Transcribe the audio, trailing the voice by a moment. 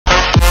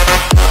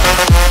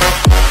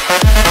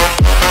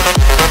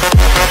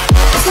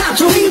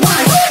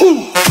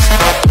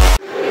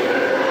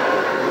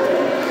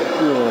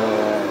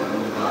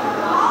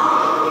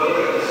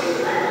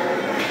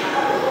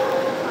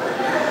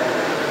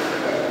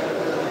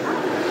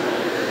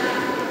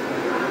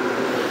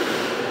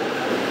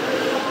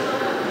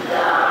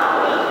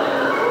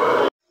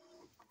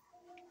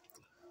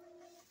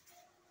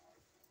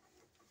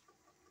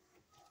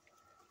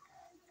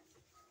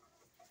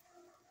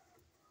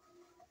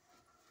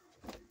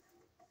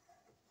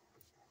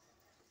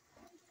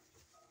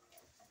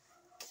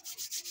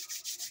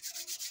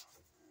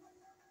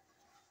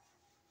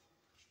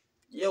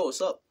what's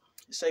up?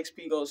 It's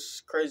XP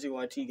Goes Crazy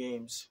YT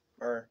Games,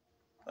 or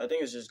I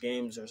think it's just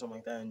games or something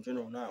like that in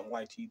general, not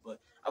YT, but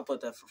I'll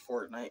put that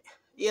for Fortnite.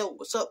 Yo,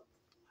 what's up?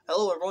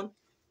 Hello, everyone.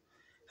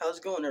 How's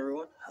it going,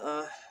 everyone?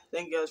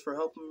 Thank you guys for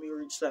helping me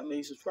reach that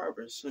many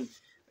subscribers, and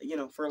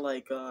for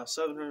like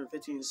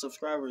 715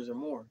 subscribers or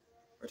more,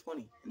 or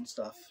 20 and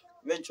stuff,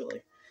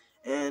 eventually,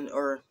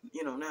 or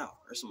now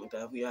or something like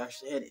that. We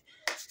actually hit it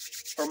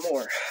or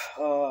more.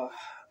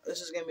 This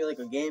is gonna be like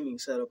a gaming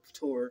setup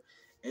tour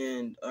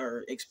and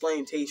or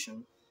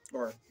explaining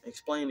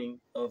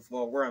of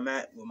where I'm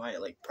at with my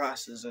like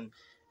process and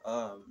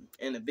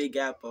the big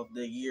gap of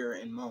the year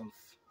and month,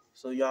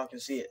 so y'all can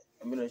see it.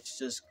 I'm gonna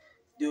just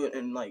do it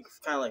in like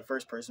kind of like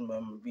first person, but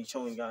I'm gonna be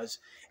showing you guys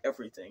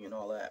everything and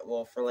all that.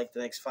 Well, for like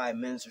the next 5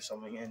 minutes or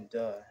something, and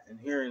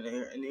here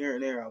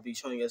and there, I'll be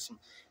showing you guys some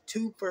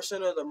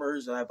 2% of the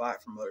merch that I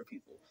bought from other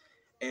people,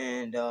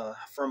 and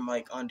from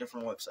like on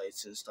different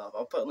websites and stuff.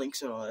 I'll put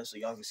links and all that so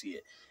y'all can see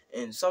it.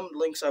 And some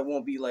links I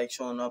won't be like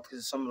showing up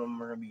because some of them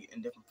are gonna be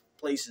in different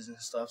places and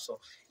stuff. So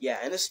yeah,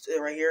 and this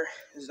right here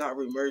is not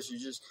really merch.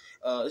 It's just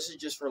this is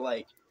just for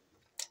like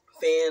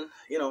fan,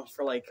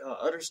 for like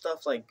other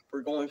stuff, like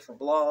we're going for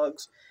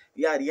vlogs,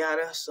 yada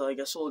yada. So I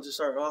guess we'll just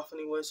start off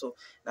anyway, so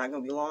not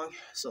gonna be long.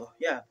 So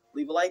yeah,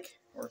 leave a like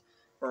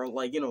or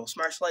like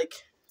smash like,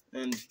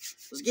 and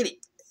let's get it.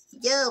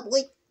 Yeah,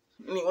 boy.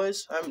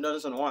 Anyways, I haven't done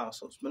this in a while,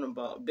 so it's been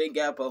about a big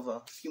gap of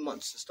a few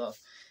months and stuff.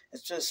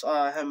 It's just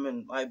I've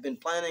been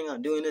planning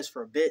on doing this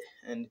for a bit,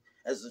 and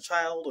as a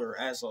child or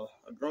as a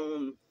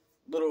grown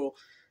little,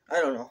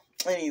 I don't know.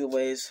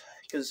 Anyways,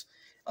 because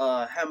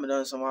haven't done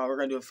this in a while. We're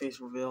gonna do a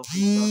face reveal.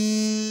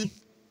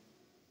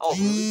 Oh,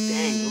 really?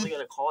 Dang, really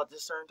gonna call it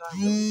this certain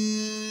time?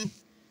 Really?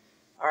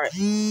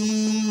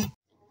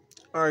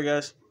 All right,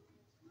 guys.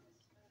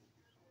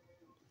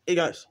 Hey,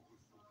 guys.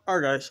 All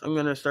right, guys. I'm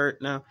gonna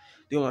start now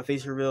doing my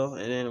face reveal,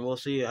 and then we'll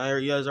see. I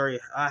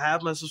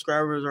have my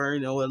subscribers already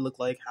know what it looked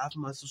like. Half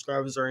of my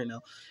subscribers already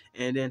know,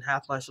 and then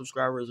half my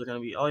subscribers are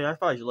gonna be. Oh yeah, I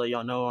probably should let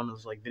y'all know on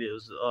those like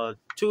videos.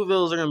 2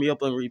 videos are gonna be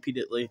uploading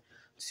repeatedly.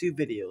 2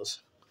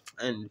 videos.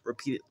 And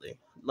repeatedly,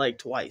 like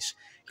twice,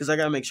 because I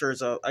gotta make sure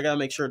it's up. I gotta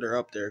make sure they're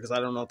up there, because I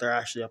don't know if they're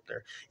actually up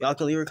there. Y'all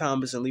can leave your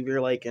comments and leave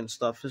your like and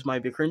stuff. This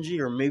might be cringy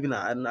or maybe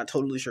not. I'm not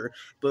totally sure,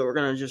 but I'm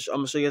gonna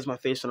show you guys my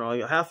face and all.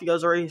 Half of you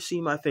guys already see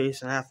my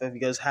face, and half of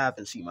you guys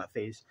haven't seen my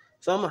face.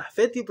 So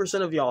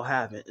 50% of y'all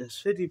haven't, and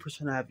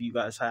 50% of you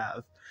guys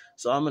have.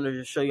 So I'm gonna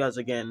just show you guys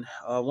again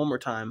one more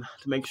time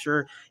to make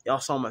sure y'all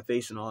saw my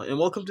face and all. And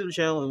welcome to the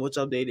channel and what's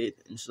updated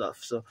and stuff.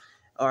 So.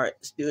 All right,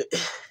 let's do it.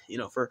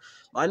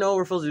 I know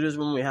we're supposed to do this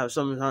when we have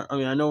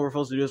I know we're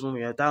supposed to do this when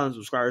we have 1,000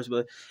 subscribers,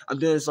 but I'm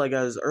doing this like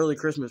as early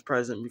Christmas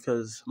present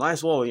because might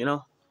as well,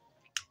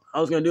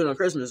 I was gonna do it on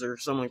Christmas or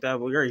something like that,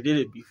 but we already did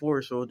it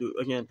before, so we'll do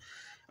it again.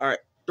 All right,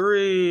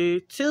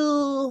 3,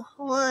 2,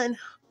 1.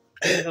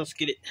 Let's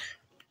get it.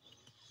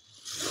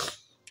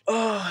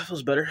 Oh, it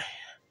feels better.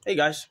 Hey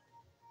guys,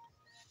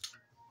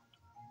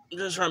 I'm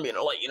just trying to be in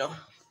the light,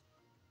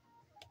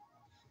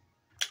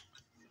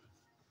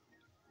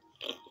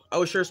 I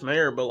was sure it's my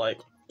hair, but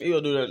like maybe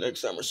I'll do that next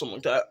time or something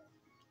like that.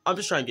 I'm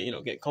just trying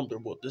to get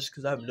comfortable with this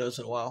because I haven't done this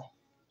in a while.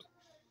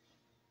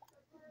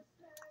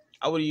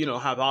 I would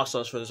have hot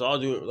sauce for this. I'll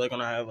do it like when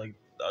I have like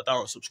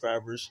 1,000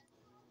 subscribers.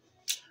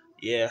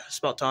 Yeah, it's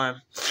about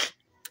time.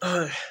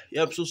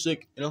 Yeah, I'm so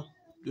sick, doing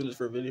this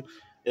for a video.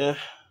 Yeah.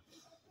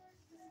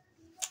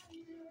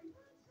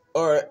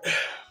 All right,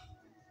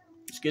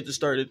 let's get this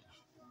started.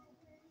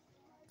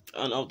 I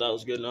don't know if that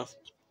was good enough.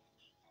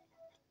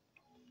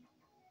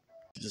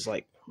 Just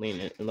like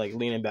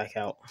leaning back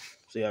out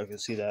so y'all can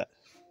see that.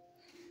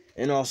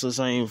 And also, it's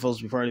not even supposed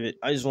to be part of it.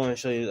 I just want to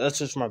show you. That's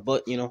just my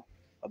butt, my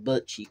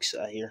butt cheeks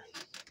out here.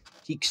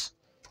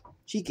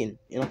 Cheeking,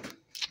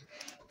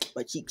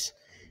 my cheeks.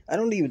 I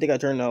don't even think I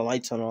turned the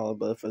lights on all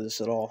but for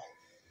this at all.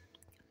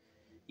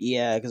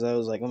 Yeah, because I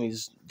was like,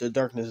 the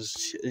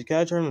darkness. Can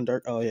I turn the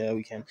dark? Oh yeah,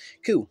 we can.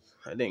 Cool,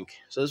 I think.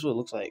 So this is what it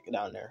looks like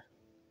down there.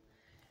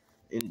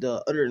 And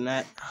other than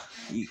that,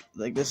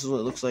 this is what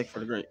it looks like for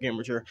the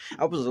gamer chair.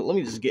 Let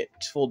me just get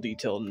full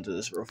detailed into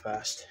this real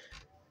fast.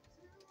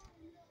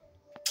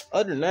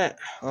 Other than that,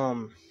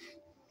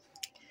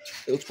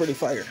 it looks pretty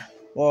fire.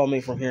 Well,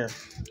 from here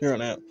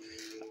on out,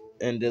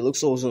 and it looks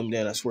so zoomed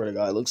in. I swear to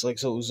God, it looks like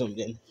so zoomed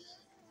in.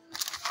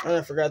 And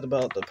I forgot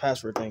about the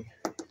password thing.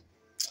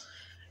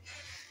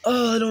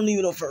 I don't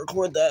even know if I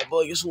record that, but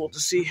I guess we'll have to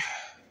see.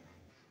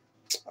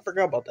 I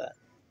forgot about that.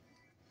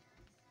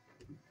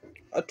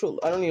 I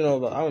don't even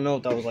know. I don't know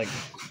if that was like.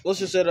 Let's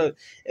just say that.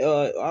 I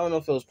don't know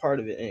if it was part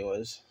of it.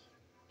 Anyways.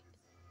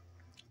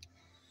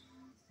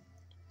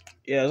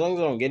 Yeah, as long as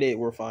I don't get it,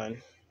 we're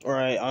fine. All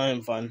right, I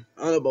am fine.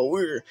 I don't know about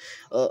where.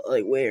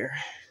 Like where.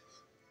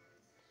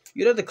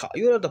 You'd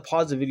have to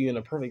pause the video in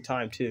a perfect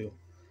time too,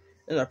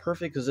 in a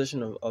perfect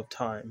position of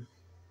time.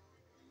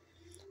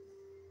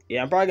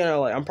 Yeah, I'm probably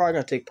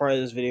gonna take part of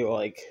this video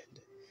like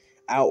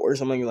out or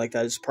something like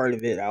that. Just part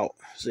of it out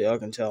so y'all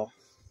can tell.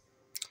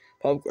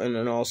 And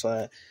then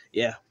also,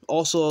 yeah,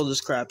 also all this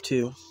crap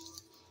too.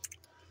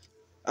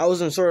 I was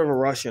in sort of a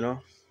rush, I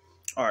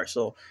All right,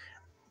 so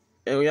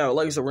and yeah,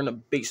 like I said, we're in the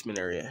basement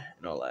area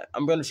and all that.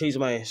 I'm gonna change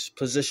my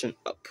position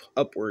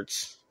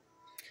upwards.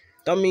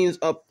 That means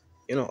up,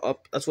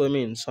 up. That's what it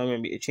means. So I'm gonna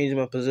be changing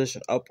my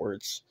position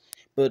upwards.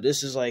 But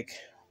this is like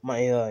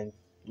my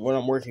what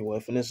I'm working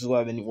with, and this is what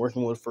I've been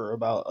working with for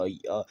about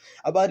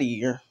a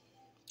year.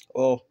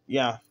 Well,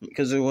 yeah,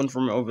 because it went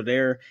from over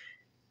there.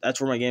 That's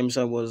where my game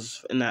set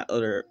was, in that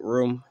other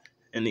room,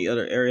 in the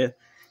other area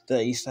that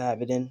I used to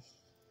have it in.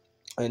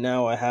 And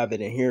now I have it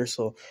in here,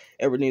 so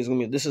everything's gonna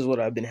be. This is what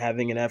I've been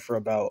having it at for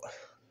about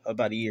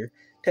a year.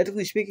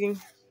 Technically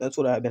speaking, that's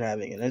what I've been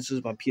having, and this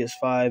is my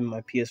PS5 and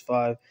my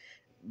PS5.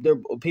 They're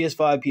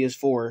PS5,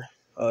 PS4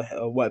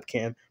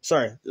 webcam.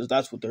 Sorry,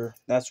 that's what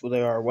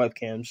they are,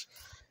 webcams.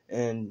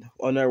 And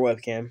on their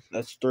webcam,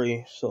 that's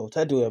 3. So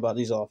technically about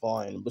these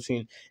offline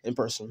between in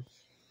person.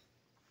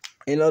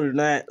 And other than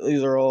that,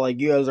 these are all like,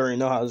 you guys already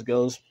know how this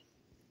goes.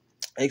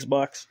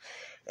 Xbox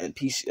and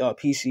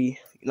PC,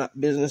 not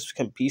business,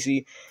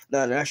 PC,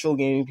 not an actual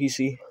gaming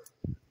PC.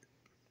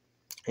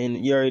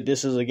 And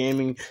this is a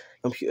gaming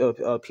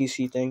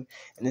PC thing,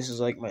 and this is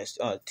like my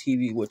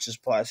TV, which is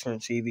plasma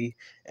TV.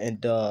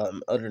 And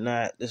other than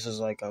that, this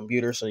is like a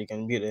computer, so you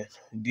can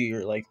do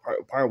your like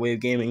part wave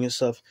gaming and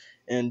stuff.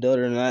 And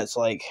other than that, it's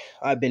like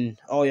and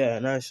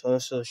I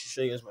should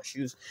show you guys my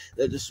shoes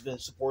that just have been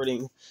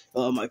supporting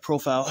my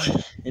profile.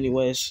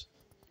 Anyways,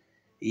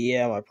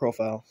 yeah, my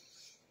profile.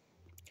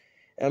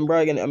 I'm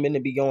going to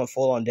be going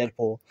full on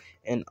Deadpool,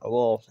 and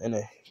in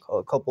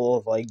a couple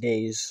of like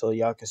days, so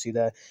y'all can see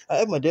that. I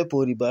have my Deadpool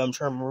hoodie, but I'm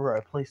trying to remember where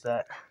I placed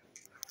that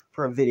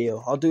for a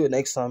video. I'll do it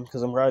next time,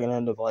 because I'm probably gonna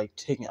end up like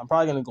I'm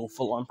probably gonna go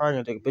full. I'm probably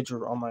gonna take a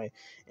picture on my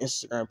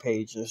Instagram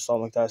page or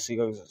something like that,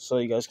 so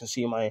you guys can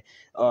see my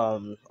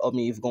of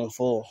me going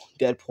full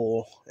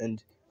Deadpool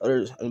and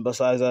others. And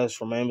besides that, it's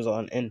from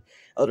Amazon and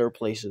other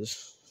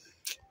places.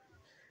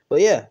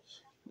 But yeah,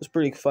 it's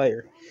pretty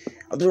fire.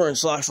 I'm wearing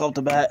socks off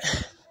the bat.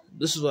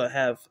 This is what I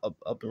have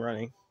up and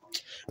running.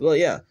 Well,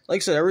 yeah, like I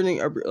said,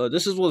 everything.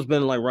 This is what's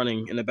been like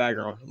running in the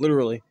background.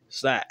 Literally,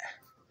 it's that.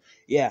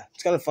 Yeah,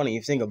 it's kind of funny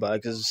if you think about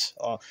it, because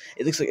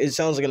it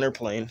sounds like an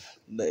airplane.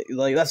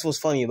 Like, that's what's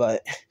funny about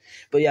it.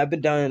 But yeah, I've been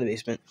down in the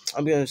basement.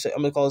 I'm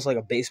gonna call this like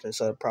a basement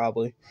setup,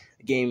 probably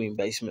a gaming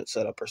basement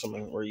setup or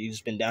something, where you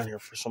just been down here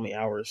for so many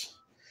hours.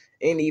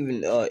 And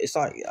even it's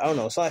not. I don't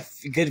know. It's not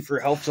good for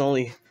health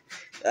only.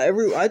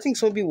 I think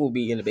some people will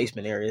be in the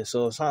basement area,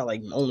 so it's not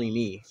like only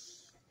me.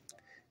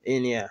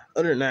 And yeah,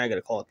 other than that, I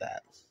gotta call it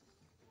that.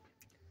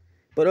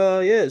 But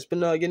yeah, it's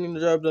been getting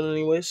the job done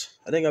anyways.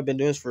 I think I've been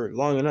doing this for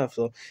long enough,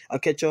 so I'll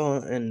catch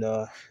y'all in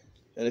a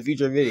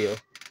future video.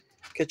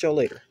 Catch y'all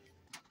later.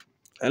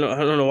 I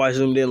don't know why I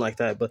zoomed in like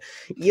that, but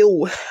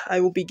yo, I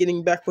will be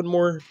getting back with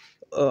more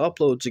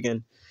uploads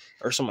again,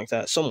 or something like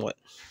that. Somewhat.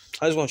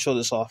 I just want to show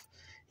this off.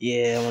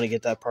 Yeah, I want to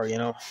get that part,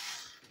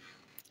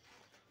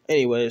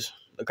 Anyways,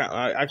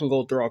 I can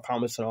go through all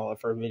comments and all that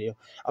for a video.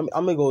 I'm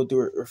gonna go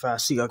through it real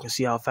fast so y'all can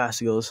see how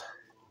fast it goes.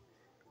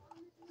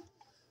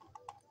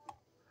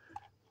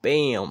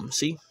 Bam,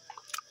 see?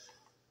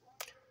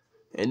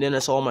 And then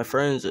that's all my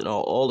friends and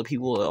all the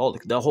people,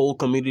 the whole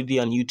community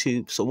on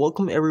YouTube. So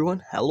welcome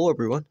everyone. Hello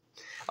everyone.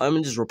 I'm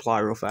gonna just reply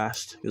real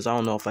fast, because I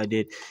don't know if I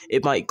did.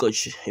 It might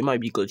glitch. It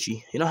might be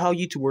glitchy. You know how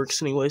YouTube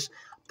works anyways.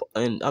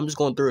 And I'm just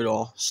going through it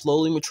all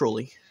slowly but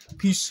surely.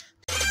 Peace.